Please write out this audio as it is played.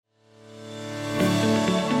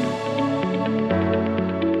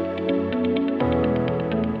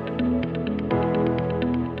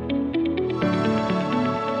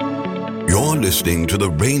listening to the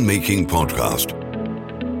Rainmaking Podcast,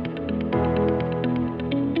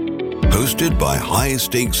 hosted by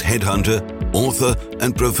high-stakes headhunter, author,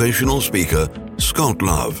 and professional speaker, Scott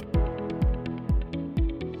Love.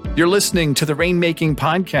 You're listening to the Rainmaking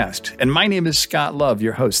Podcast, and my name is Scott Love,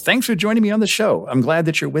 your host. Thanks for joining me on the show. I'm glad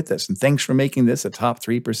that you're with us, and thanks for making this a top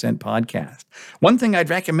 3% podcast. One thing I'd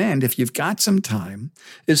recommend, if you've got some time,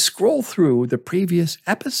 is scroll through the previous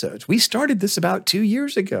episodes. We started this about 2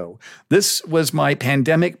 years ago. This was my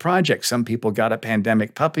pandemic project. Some people got a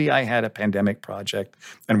pandemic puppy. I had a pandemic project,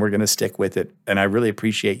 and we're going to stick with it, and I really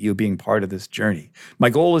appreciate you being part of this journey. My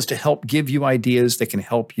goal is to help give you ideas that can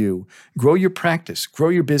help you grow your practice, grow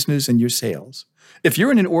your business, and your sales. If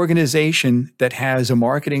you're in an organization that has a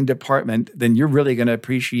marketing department, then you're really going to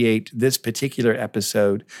appreciate this particular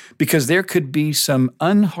episode because there could be some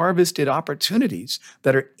unharvested opportunities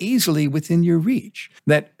that are easily within your reach.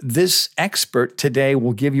 That this expert today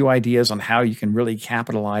will give you ideas on how you can really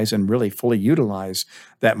capitalize and really fully utilize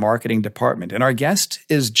that marketing department. And our guest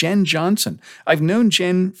is Jenn Johnson. I've known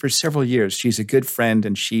Jenn for several years. She's a good friend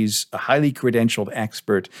and she's a highly credentialed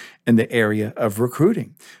expert in the area of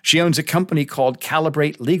recruiting. She owns a company called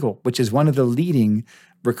Calibrate Legal, which is one of the leading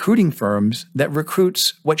recruiting firms that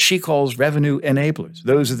recruits what she calls revenue enablers.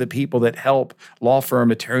 Those are the people that help law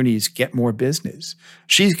firm attorneys get more business.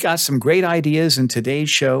 She's got some great ideas in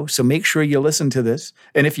today's show, so make sure you listen to this.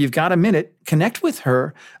 And if you've got a minute, connect with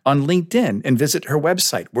her on LinkedIn and visit her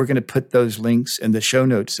website. We're going to put those links in the show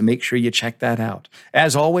notes, so make sure you check that out.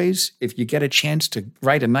 As always, if you get a chance to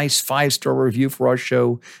write a nice 5-star review for our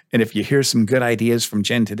show, and if you hear some good ideas from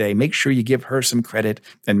Jenn today, make sure you give her some credit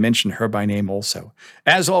and mention her by name also.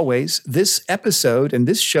 As always, this episode and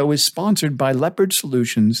this show is sponsored by Leopard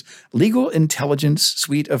Solutions' Legal Intelligence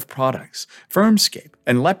Suite of products, Firmscape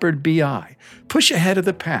and Leopard BI. Push ahead of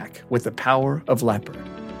the pack with the power of Leopard.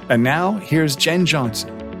 And now, here's Jenn Johnson.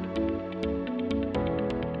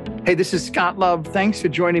 Hey, this is Scott Love. Thanks for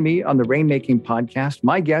joining me on the Rainmaking Podcast.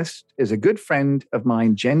 My guest is a good friend of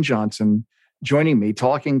mine, Jenn Johnson, joining me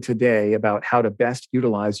talking today about how to best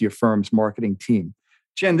utilize your firm's marketing team.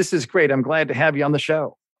 Jenn, this is great. I'm glad to have you on the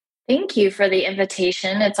show. Thank you for the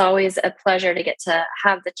invitation. It's always a pleasure to get to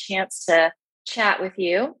have the chance to chat with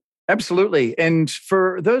you. Absolutely. And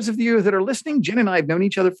for those of you that are listening, Jenn and I have known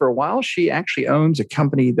each other for a while. She actually owns a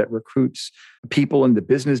company that recruits people in the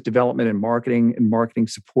business development and marketing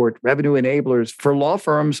support, revenue enablers for law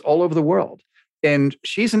firms all over the world. And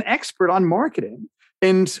she's an expert on marketing.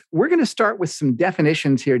 And we're going to start with some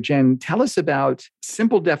definitions here. Jenn, tell us about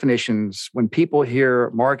simple definitions. When people hear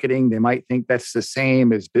marketing, they might think that's the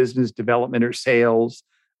same as business development or sales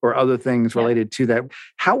or other things related to that.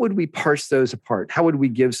 How would we parse those apart? How would we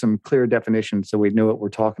give some clear definitions so we know what we're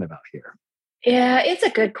talking about here? Yeah, it's a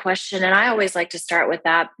good question. And I always like to start with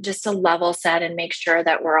that, just to level set and make sure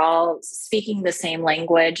that we're all speaking the same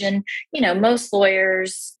language. And, most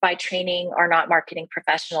lawyers by training are not marketing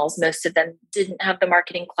professionals. Most of them didn't have the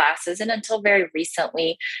marketing classes. And until very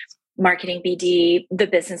recently, marketing BD, the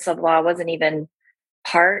business of law, wasn't even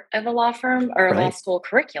part of a law firm or a law school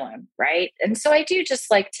curriculum, right? And so I do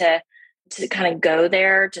just like to kind of go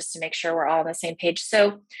there just to make sure we're all on the same page.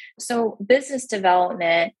 So business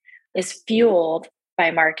development is fueled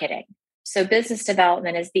by marketing. So business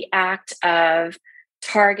development is the act of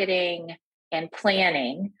targeting and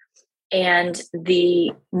planning, and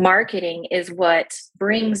the marketing is what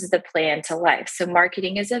brings the plan to life. So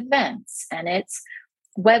marketing is events, and it's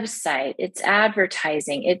website, it's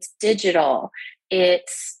advertising, it's digital,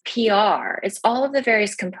 it's PR, it's all of the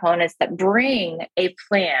various components that bring a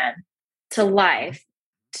plan to life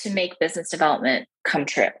to make business development come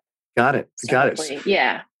true. Got it.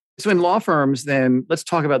 Yeah. So in law firms, then let's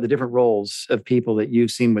talk about the different roles of people that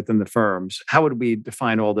you've seen within the firms. How would we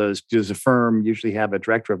define all those? Does a firm usually have a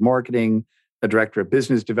director of marketing, a director of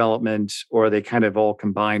business development, or are they kind of all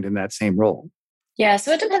combined in that same role? Yeah,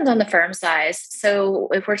 so it depends on the firm size. So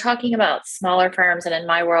if we're talking about smaller firms, and in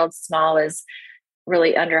my world, small is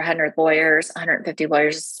really under 100 lawyers, 150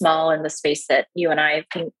 lawyers is small in the space that you and I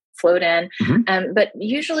can float in. Mm-hmm. But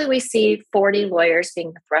usually we see 40 lawyers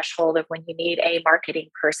being the threshold of when you need a marketing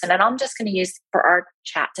person. And I'm just going to use for our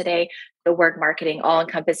chat today, the word marketing,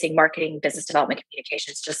 all-encompassing marketing, business development,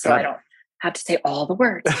 communications, just so I don't have to say all the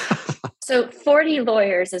words. So 40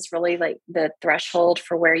 lawyers is really like the threshold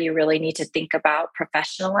for where you really need to think about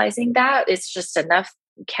professionalizing that. It's just enough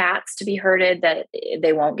cats to be herded that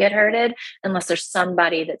they won't get herded unless there's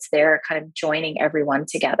somebody that's there kind of joining everyone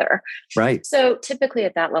together. Right. So typically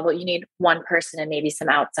at that level, you need one person and maybe some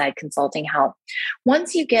outside consulting help.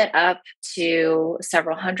 Once you get up to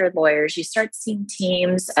several hundred lawyers, you start seeing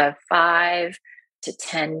teams of 5 to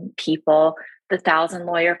 10 people the 1,000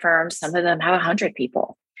 lawyer firms, some of them have 100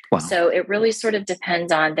 people. Wow. So it really sort of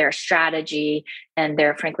depends on their strategy and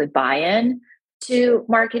their, frankly, buy-in to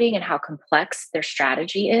marketing and how complex their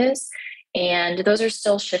strategy is. And those are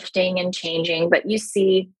still shifting and changing. But you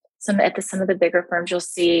see some of the bigger firms, you'll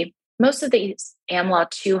see most of the AmLaw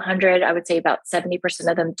 200, I would say about 70%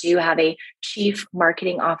 of them do have a chief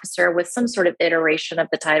marketing officer with some sort of iteration of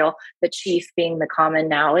the title, the chief being the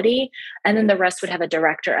commonality. And then the rest would have a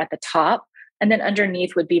director at the top. And then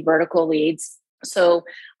underneath would be vertical leads. So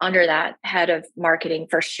under that head of marketing,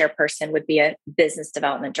 first chairperson would be a business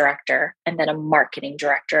development director, and then a marketing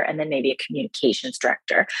director, and then maybe a communications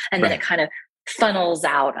director. And then it kind of funnels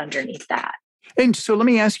out underneath that. And so let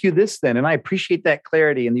me ask you this then, and I appreciate that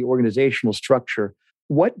clarity in the organizational structure.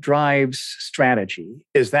 What drives strategy?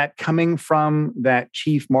 Is that coming from that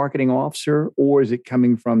chief marketing officer, or is it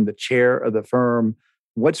coming from the chair of the firm?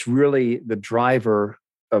 What's really the driver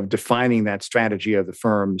of defining that strategy of the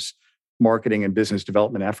firm's marketing and business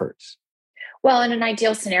development efforts? Well, in an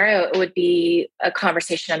ideal scenario, it would be a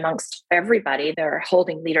conversation amongst everybody that are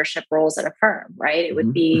holding leadership roles at a firm, right? It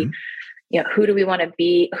would be, who do we want to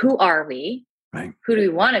be? Who are we? Right. Who do we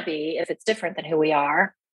want to be if it's different than who we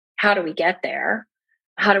are? How do we get there?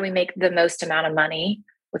 How do we make the most amount of money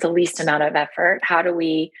with the least amount of effort? How do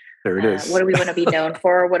we, there it is. What do we want to be known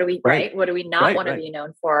for? What do we, right. What do we not want to be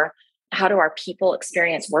known for? How do our people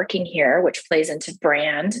experience working here, which plays into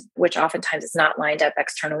brand, which oftentimes is not lined up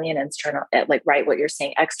externally and internal. What you're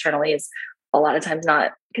saying externally is a lot of times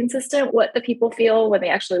not consistent what the people feel when they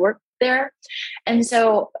actually work there. And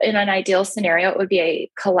so in an ideal scenario, it would be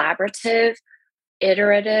a collaborative,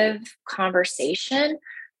 iterative conversation.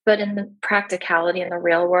 But in the practicality in the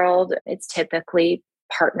real world, it's typically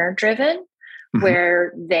partner driven,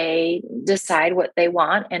 where they decide what they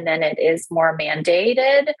want, and then it is more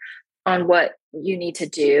mandated on what you need to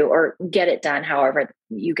do or get it done however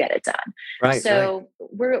you get it done. Right. So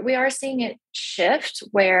we are seeing it shift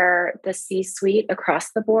where the C-suite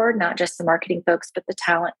across the board, not just the marketing folks, but the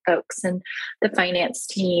talent folks and the finance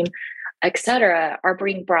team, et cetera, are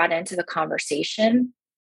being brought into the conversation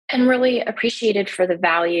and really appreciated for the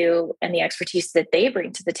value and the expertise that they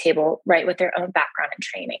bring to the table, right, with their own background and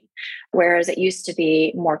training. Whereas it used to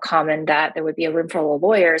be more common that there would be a room full of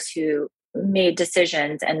lawyers who made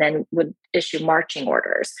decisions and then would issue marching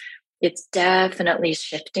orders. It's definitely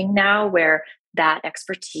shifting now where that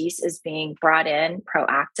expertise is being brought in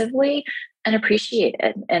proactively and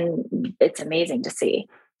appreciated. And it's amazing to see.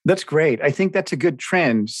 That's great. I think that's a good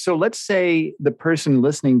trend. So let's say the person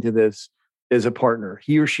listening to this is a partner.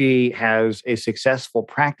 He or she has a successful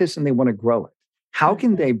practice and they want to grow it. How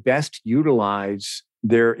can they best utilize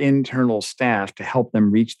their internal staff to help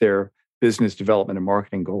them reach their business development and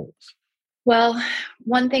marketing goals? Well,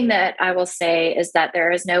 one thing that I will say is that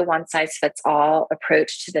there is no one size fits all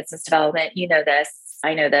approach to business development. You know this,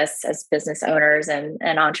 I know this as business owners and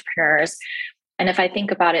entrepreneurs. And if I think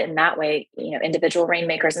about it in that way, individual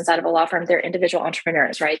rainmakers inside of a law firm, they're individual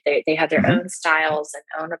entrepreneurs, right? They have their own styles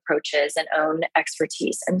and own approaches and own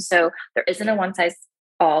expertise. And so there isn't a one size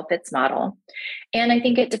all fits model. And I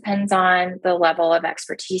think it depends on the level of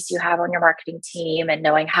expertise you have on your marketing team and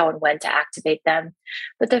knowing how and when to activate them.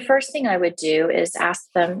 But the first thing I would do is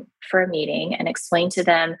ask them for a meeting and explain to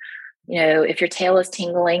them, if your tail is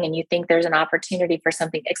tingling and you think there's an opportunity for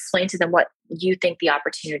something, explain to them what you think the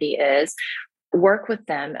opportunity is. Work with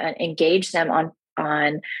them and engage them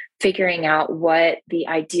on figuring out what the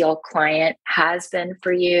ideal client has been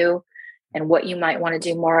for you and what you might want to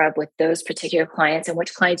do more of with those particular clients and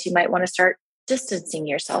which clients you might want to start distancing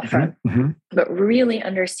yourself from. But really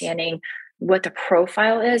understanding what the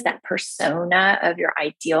profile is, that persona of your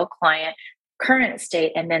ideal client, current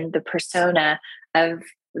state, and then the persona of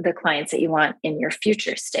the clients that you want in your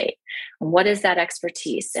future state. And what is that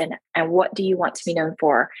expertise and what do you want to be known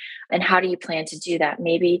for? And how do you plan to do that?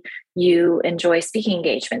 Maybe you enjoy speaking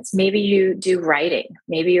engagements. Maybe you do writing.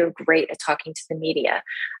 Maybe you're great at talking to the media.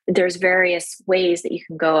 There's various ways that you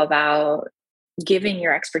can go about giving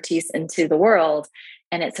your expertise into the world.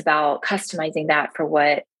 And it's about customizing that for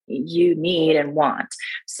what you need and want.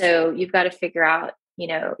 So you've got to figure out,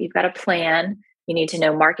 you've got to plan. You need to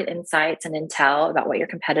know market insights and intel about what your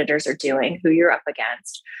competitors are doing, who you're up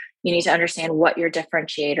against. You need to understand what your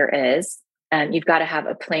differentiator is. And you've got to have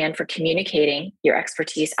a plan for communicating your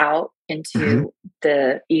expertise out into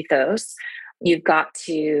the ethos. You've got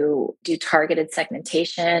to do targeted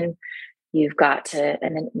segmentation. You've got to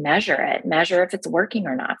and then measure if it's working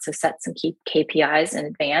or not. So set some key KPIs in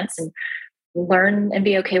advance and learn and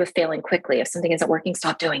be okay with failing quickly. If something isn't working,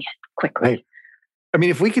 stop doing it quickly. Right. I mean,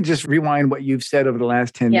 if we could just rewind what you've said over the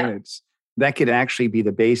last 10 minutes, that could actually be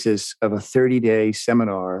the basis of a 30-day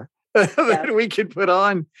seminar that we could put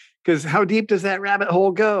on. Because how deep does that rabbit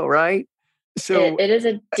hole go, right? So it is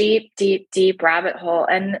a deep, deep, deep rabbit hole.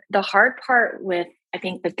 And the hard part with, I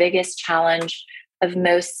think, the biggest challenge of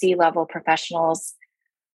most C-level professionals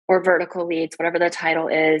or vertical leads, whatever the title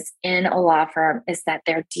is, in a law firm is that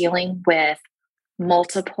they're dealing with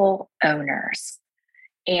multiple owners.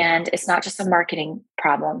 And it's not just a marketing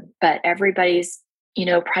problem, but everybody's,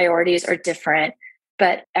 priorities are different,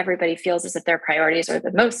 but everybody feels as if their priorities are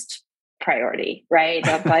the most priority, right?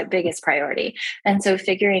 The biggest priority. And so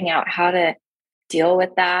figuring out how to deal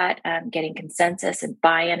with that, getting consensus and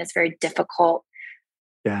buy-in is very difficult.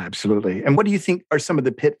 Yeah, absolutely. And what do you think are some of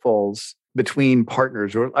the pitfalls between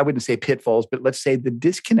partners, or I wouldn't say pitfalls, but let's say the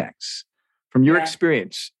disconnects from your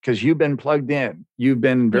experience? Because you've been plugged in, you've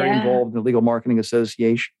been very involved in the Legal Marketing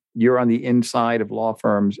Association. You're on the inside of law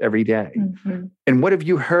firms every day. Mm-hmm. And what have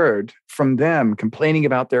you heard from them complaining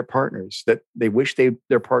about their partners that they wish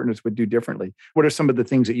their partners would do differently? What are some of the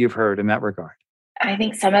things that you've heard in that regard? I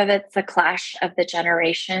think some of it's the clash of the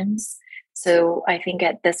generations. So I think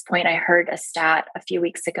at this point, I heard a stat a few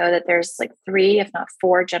weeks ago that there's like 3, if not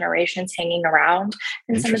 4 generations hanging around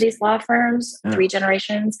in some of these law firms, 3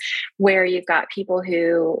 generations, where you've got people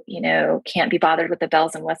who, can't be bothered with the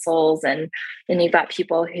bells and whistles. And then you've got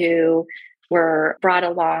people who were brought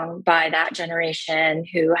along by that generation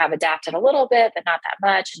who have adapted a little bit, but not that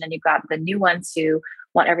much. And then you've got the new ones who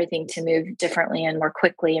want everything to move differently and more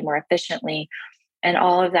quickly and more efficiently. And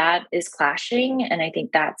all of that is clashing. And I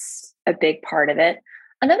think that's a big part of it.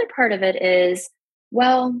 Another part of it is,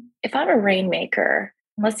 well, if I'm a rainmaker,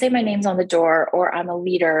 let's say my name's on the door, or I'm a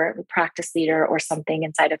leader, a practice leader or something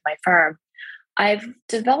inside of my firm, I've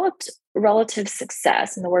developed relative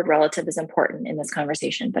success. And the word relative is important in this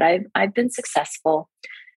conversation, but I've been successful.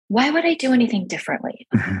 Why would I do anything differently?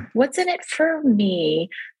 Mm-hmm. What's in it for me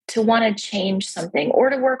to want to change something or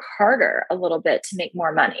to work harder a little bit to make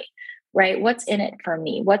more money? Right? What's in it for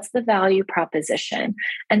me? What's the value proposition?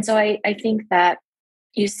 And so I think that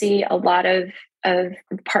you see a lot of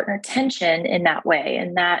partner tension in that way,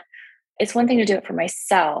 and that it's one thing to do it for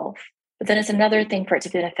myself, but then it's another thing for it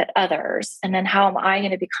to benefit others. And then how am I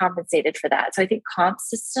going to be compensated for that? So I think comp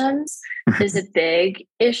systems is a big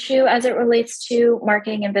issue as it relates to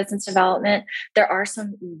marketing and business development. There are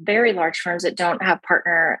some very large firms that don't have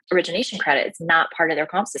partner origination credit. It's not part of their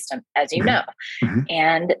comp system, as you know. Mm-hmm.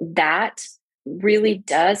 And that really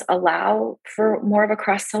does allow for more of a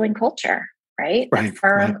cross-selling culture, right? A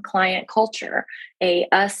firm client culture, a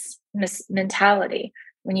us mentality.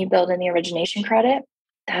 When you build in the origination credit,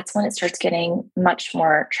 that's when it starts getting much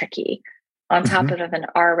more tricky on top of an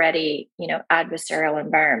already, adversarial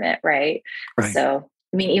environment, right? So,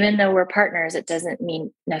 even though we're partners, it doesn't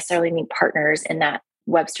necessarily mean partners in that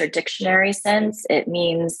Webster dictionary sense. It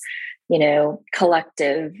means,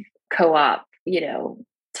 collective, co-op,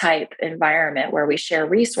 type environment where we share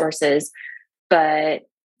resources, but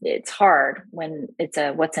it's hard when it's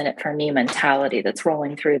a what's in it for me mentality that's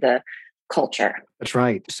rolling through the culture. That's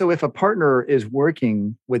right. So if a partner is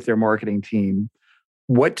working with their marketing team,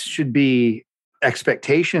 what should be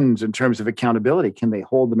expectations in terms of accountability? Can they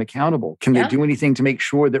hold them accountable? Can they do anything to make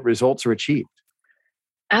sure that results are achieved?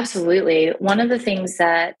 Absolutely. One of the things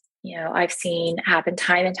that I've seen happen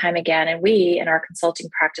time and time again, and we in our consulting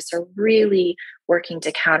practice are really working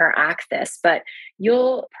to counteract this. But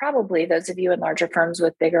you'll probably, those of you in larger firms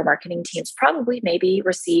with bigger marketing teams, probably maybe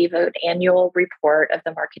receive an annual report of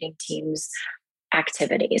the marketing team's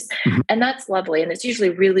activities. Mm-hmm. And that's lovely. And it's usually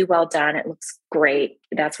really well done. It looks great.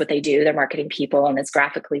 That's what they do. They're marketing people, and it's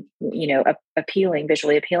graphically, appealing,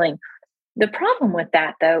 visually appealing. The problem with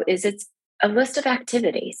that, though, is it's a list of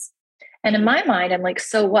activities. And in my mind, I'm like,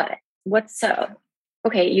 so what? What's so?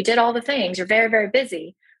 Okay, you did all the things. You're very, very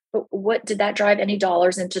busy. But what did that drive any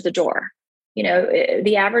dollars into the door?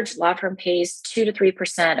 The average law firm pays 2 to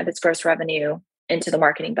 3% of its gross revenue into the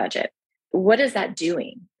marketing budget. What is that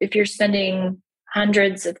doing? If you're spending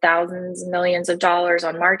hundreds of thousands, millions of dollars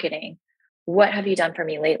on marketing, what have you done for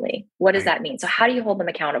me lately? What does that mean? So how do you hold them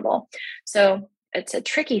accountable? So it's a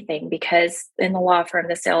tricky thing because in the law firm,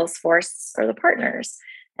 the sales force are the partners.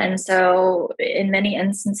 And so in many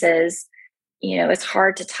instances, it's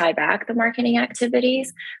hard to tie back the marketing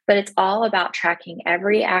activities, but it's all about tracking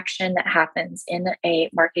every action that happens in a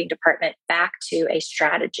marketing department back to a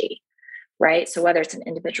strategy, right? So whether it's an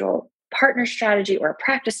individual partner strategy or a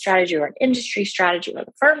practice strategy or an industry strategy or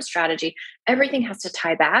the firm strategy, everything has to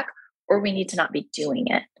tie back or we need to not be doing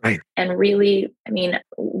it. Right. And really,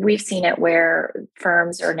 we've seen it where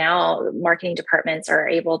firms are now, marketing departments are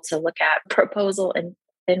able to look at proposal and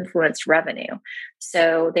influence revenue.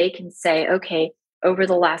 So they can say, okay, over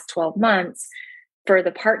the last 12 months, for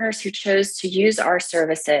the partners who chose to use our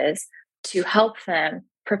services to help them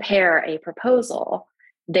prepare a proposal,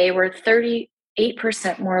 they were 38%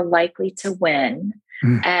 more likely to win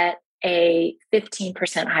at a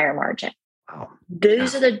 15% higher margin. Wow.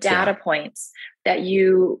 Those are the data points that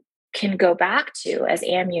you can go back to as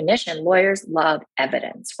ammunition. Lawyers love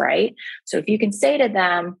evidence, right? So if you can say to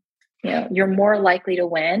them, you're more likely to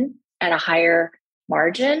win at a higher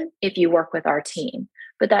margin if you work with our team.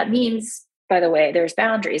 But that means, by the way, there's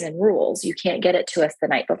boundaries and rules. You can't get it to us the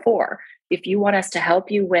night before. If you want us to help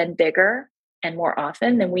you win bigger and more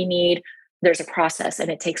often, then there's a process, and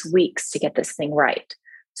it takes weeks to get this thing right.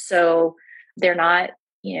 So they're not,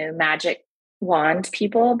 magic wand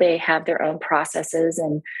people. They have their own processes,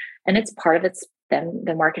 and it's part of it's them,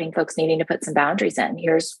 the marketing folks needing to put some boundaries in.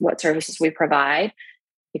 Here's what services we provide.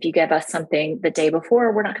 If you give us something the day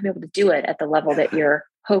before, we're not going to be able to do it at the level that you're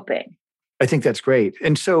hoping. I think that's great.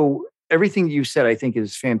 And so everything you said, I think,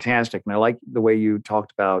 is fantastic. And I like the way you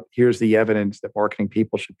talked about, here's the evidence that marketing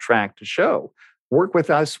people should track to show. Work with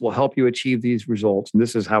us, we'll help you achieve these results. And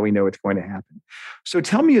this is how we know it's going to happen. So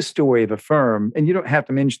tell me a story of a firm, and you don't have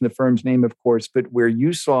to mention the firm's name, of course, but where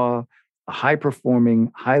you saw a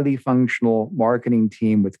high-performing, highly functional marketing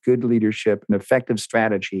team with good leadership and effective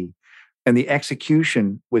strategy, and the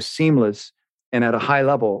execution was seamless and at a high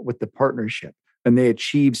level with the partnership, and they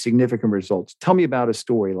achieved significant results. Tell me about a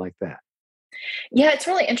story like that. Yeah, it's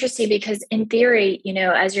really interesting because in theory,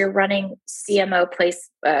 as you're running CMO place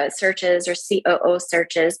searches or COO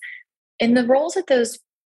searches, in the roles that those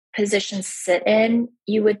positions sit in,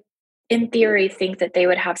 you would, in theory, think that they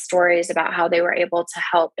would have stories about how they were able to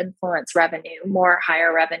help influence revenue, more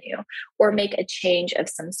higher revenue, or make a change of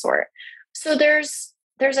some sort. So there's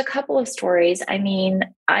a couple of stories. I mean,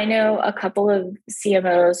 I know a couple of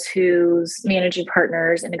CMOs whose managing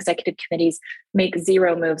partners and executive committees make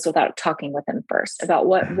zero moves without talking with them first about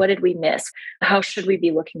what did we miss? How should we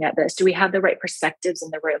be looking at this? Do we have the right perspectives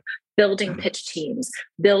in the room? Building pitch teams,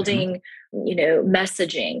 building,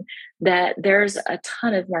 messaging. That there's a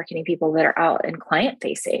ton of marketing people that are out and client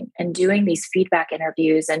facing and doing these feedback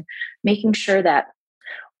interviews and making sure that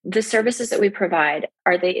the services that we provide,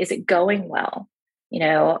 is it going well?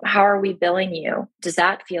 How are we billing you? Does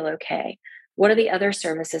that feel okay? What are the other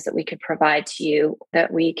services that we could provide to you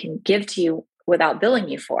that we can give to you without billing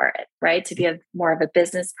you for it, right? To be more of a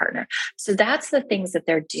business partner. So that's the things that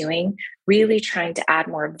they're doing, really trying to add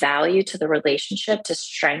more value to the relationship to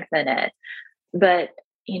strengthen it. But,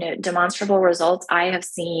 demonstrable results, I have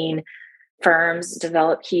seen firms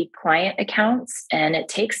develop key client accounts, and it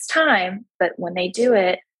takes time, but when they do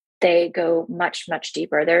it, they go much, much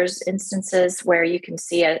deeper. There's instances where you can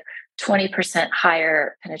see a 20%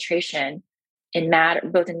 higher penetration in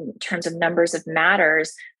both in terms of numbers of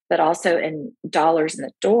matters, but also in dollars in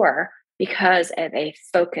the door because of a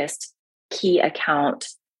focused key account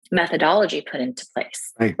methodology put into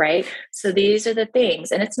place, right? So these are the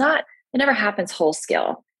things, and it never happens whole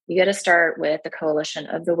scale. You got to start with the coalition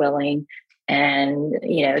of the willing. And,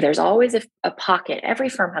 there's always a pocket. Every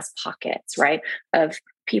firm has pockets, right? Of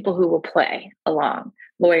people who will play along,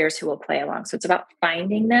 lawyers who will play along. So it's about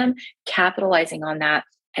finding them, capitalizing on that,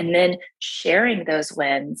 and then sharing those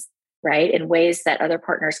wins, right? In ways that other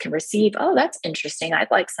partners can receive. Oh, that's interesting.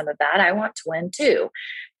 I'd like some of that. I want to win too.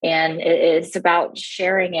 And it's about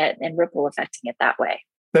sharing it and ripple affecting it that way.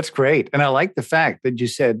 That's great. And I like the fact that you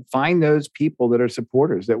said, find those people that are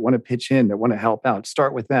supporters, that want to pitch in, that want to help out.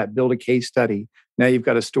 Start with that, build a case study. Now you've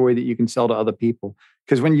got a story that you can sell to other people.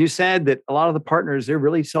 Because when you said that a lot of the partners, they're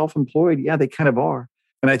really self-employed, yeah, they kind of are.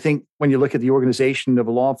 And I think when you look at the organization of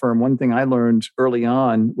a law firm, one thing I learned early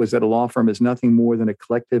on was that a law firm is nothing more than a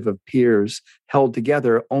collective of peers held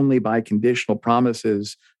together only by conditional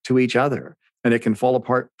promises to each other. And it can fall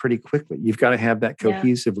apart pretty quickly. You've got to have that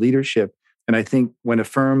cohesive leadership. And I think when a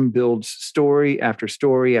firm builds story after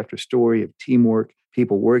story after story of teamwork,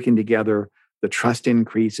 people working together, the trust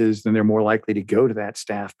increases, then they're more likely to go to that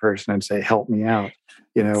staff person and say, help me out.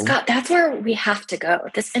 Scott, that's where we have to go.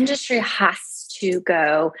 This industry has to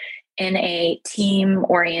go in a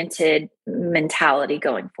team-oriented mentality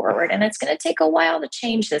going forward. And it's going to take a while to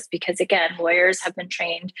change this because, again, lawyers have been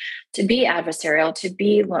trained to be adversarial,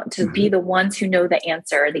 to be the ones who know the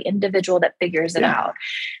answer, the individual that figures it out.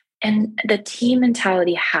 And the team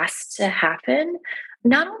mentality has to happen,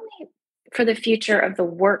 not only for the future of the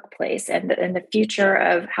workplace and the future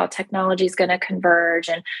of how technology is going to converge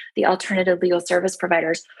and the alternative legal service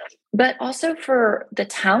providers, but also for the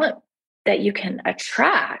talent that you can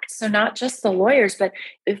attract. So not just the lawyers, but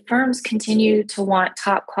if firms continue to want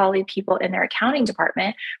top quality people in their accounting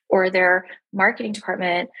department or their marketing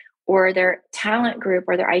department or their talent group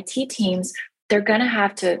or their IT teams, they're going to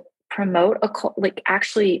have to promote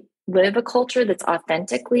actually live a culture that's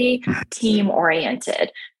authentically team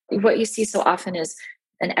oriented. What you see so often is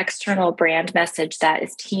an external brand message that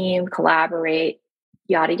is team, collaborate,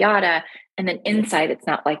 yada, yada. And then inside, it's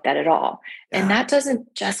not like that at all. Yeah. And that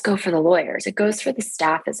doesn't just go for the lawyers. It goes for the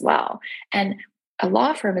staff as well. And a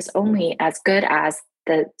law firm is only as good as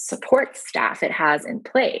the support staff it has in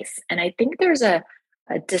place. And I think there's a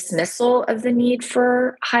dismissal of the need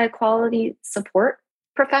for high quality support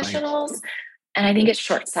professionals. Right. And I think it's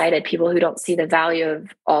short-sighted, people who don't see the value of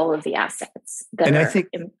all of the assets that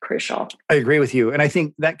are crucial. I agree with you. And I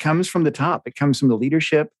think that comes from the top. It comes from the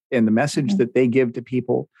leadership and the message that they give to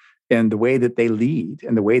people and the way that they lead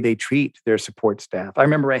and the way they treat their support staff. I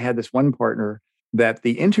remember I had this one partner that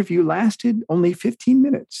the interview lasted only 15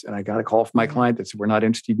 minutes. And I got a call from my client that said, "We're not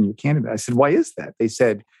interested in your candidate." I said, "Why is that?" They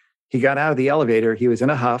said, he got out of the elevator, he was in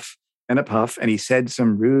a huff and a puff, and he said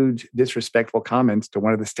some rude, disrespectful comments to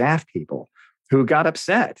one of the staff people who got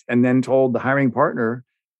upset and then told the hiring partner,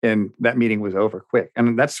 and that meeting was over quick.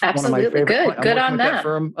 And that's absolutely one of my favorite. Good on them. That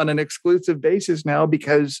firm on an exclusive basis now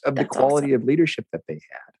because of the quality of leadership that they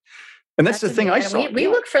had. And that's the thing I saw. We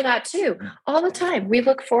look for that too, all the time. We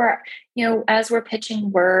look for, as we're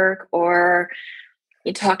pitching work or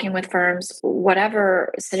talking with firms,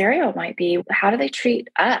 whatever scenario it might be, how do they treat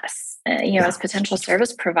us, as potential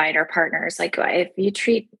service provider partners? Like if you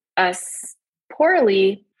treat us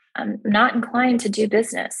poorly, I'm not inclined to do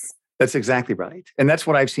business. That's exactly right. And that's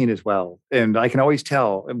what I've seen as well. And I can always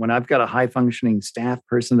tell when I've got a high functioning staff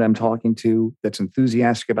person that I'm talking to that's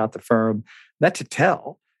enthusiastic about the firm, that's a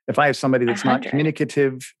tell. If I have somebody that's 100. Not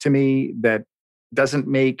communicative to me, that doesn't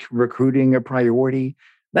make recruiting a priority,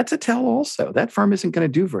 that's a tell also. That firm isn't going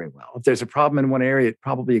to do very well. If there's a problem in one area, it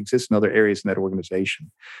probably exists in other areas in that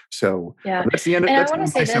organization. So that's the end of it. And I want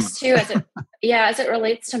to say this too, as it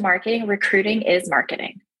relates to marketing, recruiting is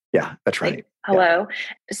marketing. Yeah, that's right. Like, hello.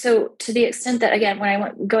 Yeah. So to the extent that, again,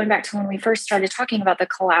 going back to when we first started talking about the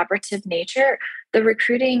collaborative nature,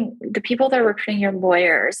 the people that are recruiting your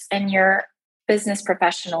lawyers and your business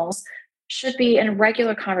professionals should be in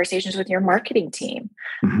regular conversations with your marketing team.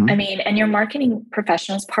 Mm-hmm. And your marketing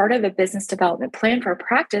professionals, part of a business development plan for a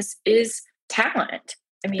practice is talent.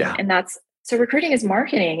 And so recruiting is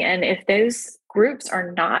marketing. And if those groups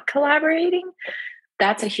are not collaborating,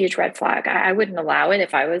 that's a huge red flag. I wouldn't allow it.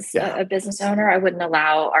 If I was a business owner, I wouldn't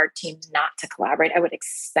allow our team not to collaborate. I would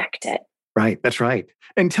expect it. Right. That's right.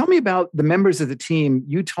 And tell me about the members of the team.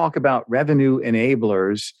 You talk about revenue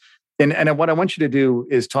enablers. And what I want you to do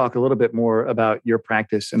is talk a little bit more about your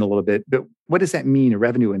practice in a little bit. But what does that mean, a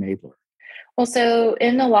revenue enabler? Well, so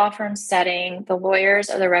in the law firm setting, the lawyers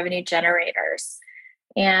are the revenue generators.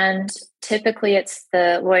 And typically it's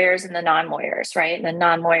the lawyers and the non-lawyers, right? And the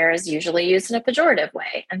non-lawyer is usually used in a pejorative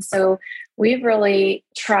way. And so we've really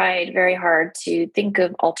tried very hard to think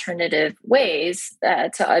of alternative ways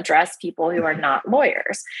to address people who are not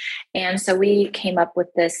lawyers. And so we came up with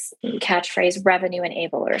this catchphrase, revenue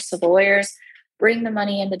enablers. So the lawyers bring the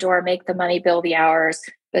money in the door, make the money, bill the hours,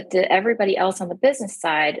 but everybody else on the business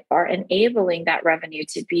side are enabling that revenue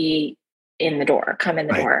to be in the door, come in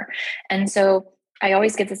the door. And so I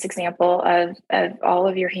always give this example of all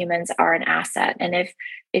of your humans are an asset. And if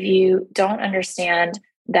you don't understand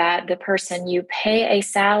that the person you pay a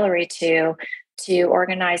salary to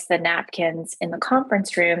organize the napkins in the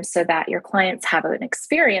conference room so that your clients have an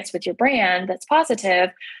experience with your brand that's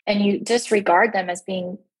positive, and you disregard them as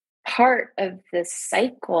being part of the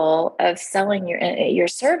cycle of selling your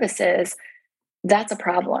services, that's a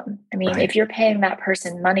problem. If you're paying that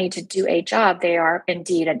person money to do a job, they are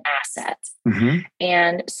indeed an asset. Mm-hmm.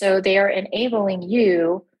 And so they are enabling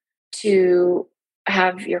you to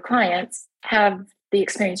have your clients have the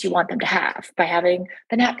experience you want them to have by having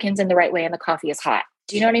the napkins in the right way and the coffee is hot.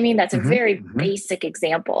 Do you know what I mean? That's a very basic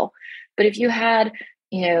example. But if you had,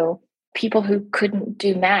 people who couldn't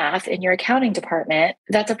do math in your accounting department,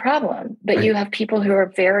 that's a problem. But you have people who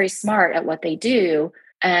are very smart at what they do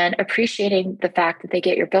and appreciating the fact that they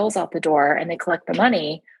get your bills out the door and they collect the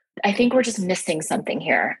money. I think we're just missing something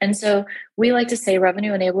here. And so we like to say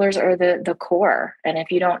revenue enablers are the core. And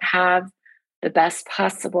if you don't have the best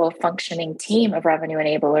possible functioning team of revenue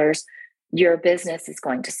enablers, your business is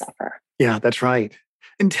going to suffer. Yeah, that's right.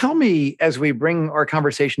 And tell me, as we bring our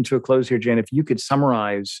conversation to a close here, Jen, if you could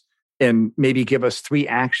summarize and maybe give us 3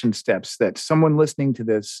 action steps that someone listening to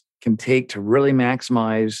this can take to really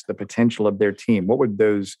maximize the potential of their team. What would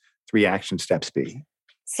those 3 action steps be?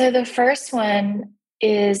 So the first one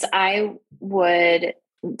is I would,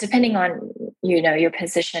 depending on, your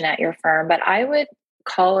position at your firm, but I would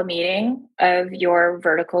call a meeting of your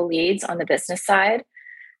vertical leads on the business side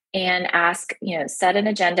and ask, set an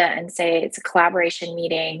agenda and say it's a collaboration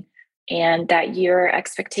meeting and that your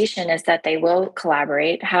expectation is that they will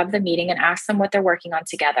collaborate, have the meeting and ask them what they're working on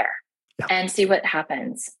together and see what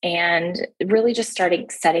happens. And really just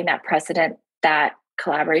setting that precedent that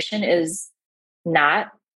collaboration is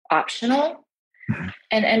not optional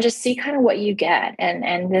and just see kind of what you get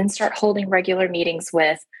and then start holding regular meetings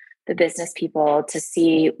with the business people to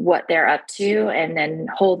see what they're up to and then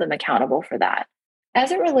hold them accountable for that.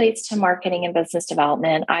 As it relates to marketing and business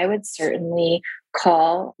development, I would certainly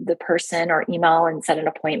call the person or email and set an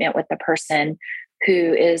appointment with the person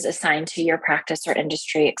who is assigned to your practice or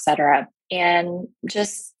industry, et cetera, and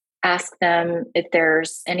just ask them if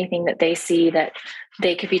there's anything that they see that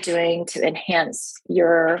they could be doing to enhance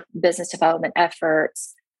your business development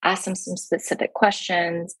efforts. Ask them some specific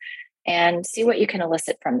questions and see what you can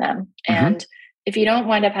elicit from them. And if you don't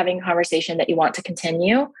wind up having a conversation that you want to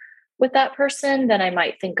continue with that person, then I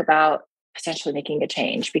might think about potentially making a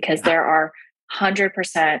change, because there are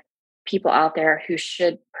 100% people out there who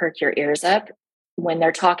should perk your ears up when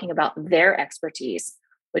they're talking about their expertise,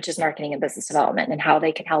 which is marketing and business development, and how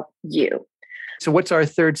they can help you. So what's our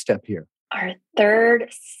third step here? Our third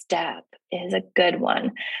step is a good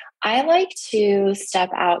one. I like to step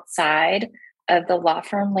outside of the law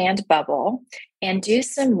firm land bubble and do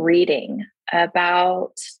some reading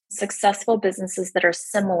about successful businesses that are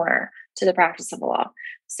similar to the practice of law.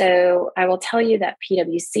 So I will tell you that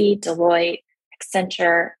PwC, Deloitte,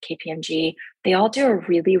 Accenture, KPMG, they all do a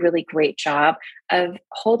really, really great job of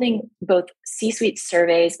holding both C-suite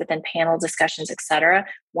surveys, but then panel discussions, et cetera,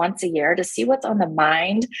 once a year to see what's on the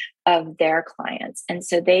mind of their clients. And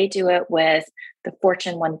so they do it with the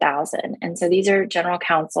Fortune 1000. And so these are general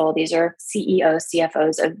counsel, these are CEOs,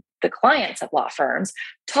 CFOs of the clients of law firms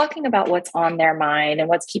talking about what's on their mind and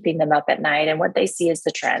what's keeping them up at night and what they see as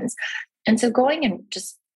the trends. And so going and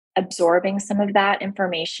just absorbing some of that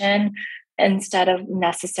information instead of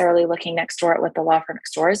necessarily looking next door at what the law firm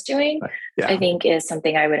next door is doing, I think is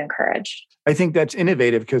something I would encourage. I think that's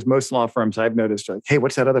innovative, because most law firms I've noticed are like, hey,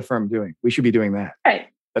 what's that other firm doing? We should be doing that. Right.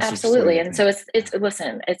 That's absolutely. And so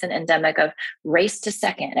it's an endemic of race to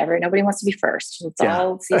second. Nobody wants to be first. Let's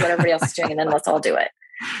all see what everybody else is doing and then let's all do it.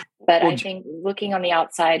 But I think looking on the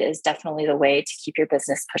outside is definitely the way to keep your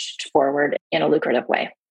business pushed forward in a lucrative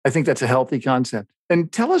way. I think that's a healthy concept. And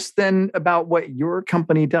tell us then about what your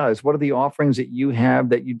company does. What are the offerings that you have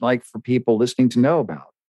that you'd like for people listening to know about?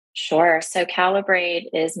 Sure. So Calibrate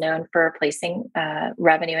is known for placing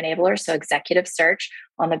revenue enablers, so executive search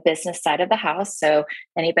on the business side of the house. So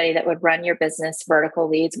anybody that would run your business, vertical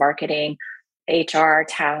leads, marketing, HR,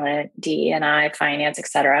 talent, DE&I, finance, et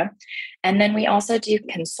cetera. And then we also do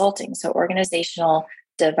consulting, so organizational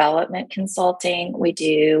development consulting. We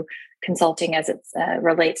do consulting as it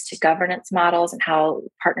relates to governance models and how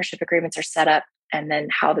partnership agreements are set up, and then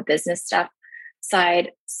how the business stuff side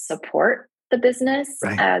support the business,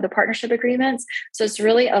 the partnership agreements. So it's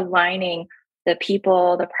really aligning the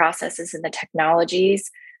people, the processes, and the technologies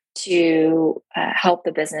to help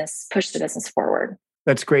the business, push the business forward.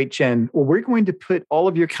 That's great, Jenn. Well, we're going to put all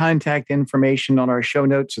of your contact information on our show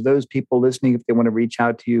notes. So those people listening, if they want to reach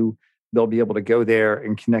out to you, they'll be able to go there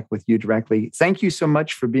and connect with you directly. Thank you so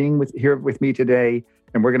much for being here with me today.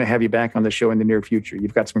 And we're going to have you back on the show in the near future.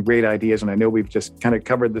 You've got some great ideas, and I know we've just kind of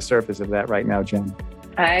covered the surface of that right now, Jenn.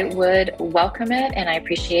 I would welcome it, and I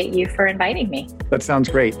appreciate you for inviting me. That sounds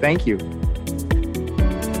great. Thank you.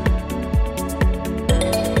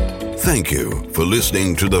 Thank you for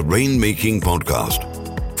listening to the Rainmaking Podcast.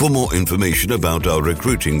 For more information about our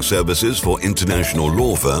recruiting services for international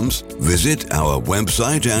law firms, visit our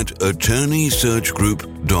website at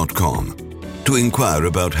attorneysearchgroup.com. To inquire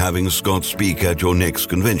about having Scott speak at your next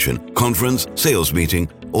convention, conference, sales meeting,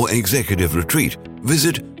 or executive retreat,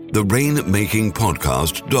 visit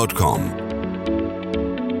therainmakingpodcast.com.